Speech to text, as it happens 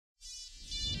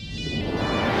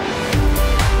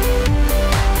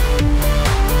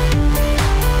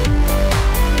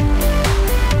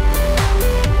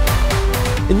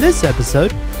this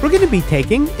episode, we're going to be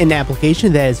taking an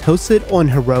application that is hosted on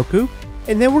Heroku,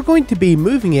 and then we're going to be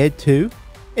moving it to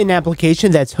an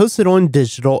application that's hosted on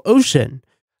DigitalOcean.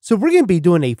 So we're going to be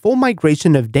doing a full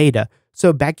migration of data,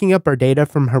 so backing up our data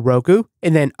from Heroku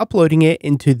and then uploading it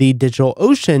into the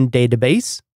DigitalOcean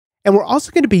database. And we're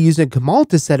also going to be using Kamal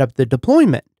to set up the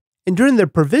deployment. And during the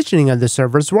provisioning of the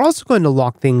servers, we're also going to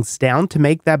lock things down to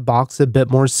make that box a bit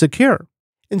more secure.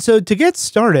 And so to get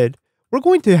started, we're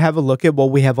going to have a look at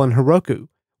what we have on Heroku.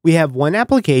 We have one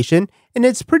application, and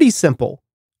it's pretty simple.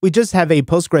 We just have a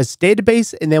Postgres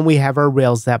database, and then we have our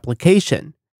Rails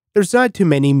application. There's not too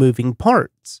many moving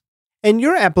parts. And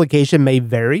your application may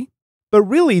vary, but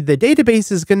really the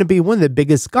database is going to be one of the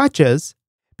biggest gotchas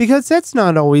because that's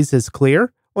not always as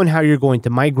clear on how you're going to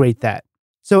migrate that.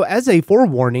 So as a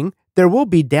forewarning, there will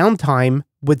be downtime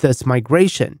with this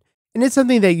migration. And it's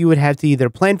something that you would have to either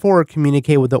plan for or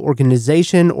communicate with the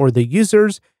organization or the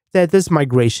users that this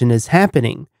migration is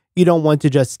happening. You don't want to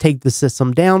just take the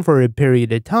system down for a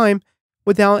period of time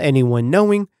without anyone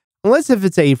knowing, unless if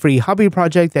it's a free hobby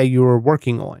project that you are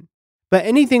working on. But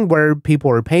anything where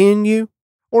people are paying you,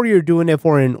 or you're doing it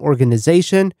for an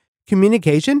organization,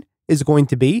 communication is going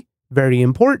to be very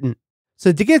important.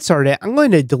 So to get started, I'm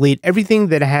going to delete everything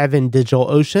that I have in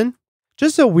DigitalOcean,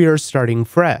 just so we are starting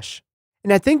fresh.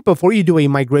 And I think before you do a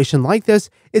migration like this,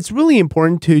 it's really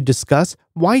important to discuss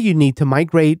why you need to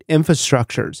migrate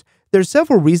infrastructures. There's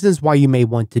several reasons why you may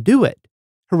want to do it.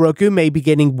 Heroku may be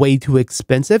getting way too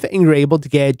expensive and you're able to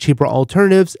get cheaper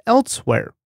alternatives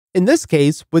elsewhere. In this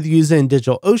case, with using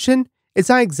DigitalOcean, it's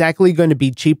not exactly going to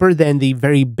be cheaper than the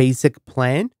very basic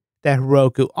plan that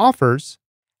Heroku offers.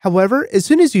 However, as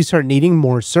soon as you start needing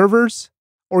more servers,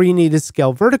 or you need to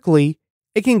scale vertically,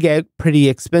 it can get pretty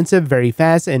expensive very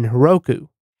fast in Heroku.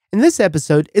 And this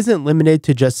episode isn't limited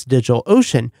to just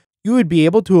DigitalOcean. You would be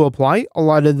able to apply a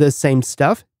lot of the same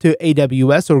stuff to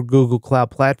AWS or Google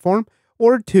Cloud Platform,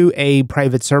 or to a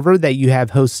private server that you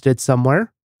have hosted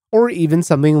somewhere, or even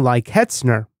something like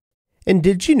Hetzner. And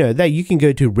did you know that you can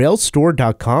go to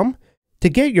railsstore.com to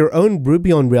get your own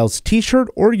Ruby on Rails t-shirt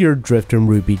or your Drift in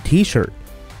Ruby t-shirt?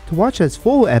 To watch this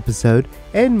full episode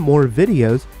and more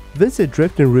videos, visit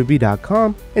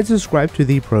driftinruby.com and subscribe to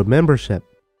the Pro membership.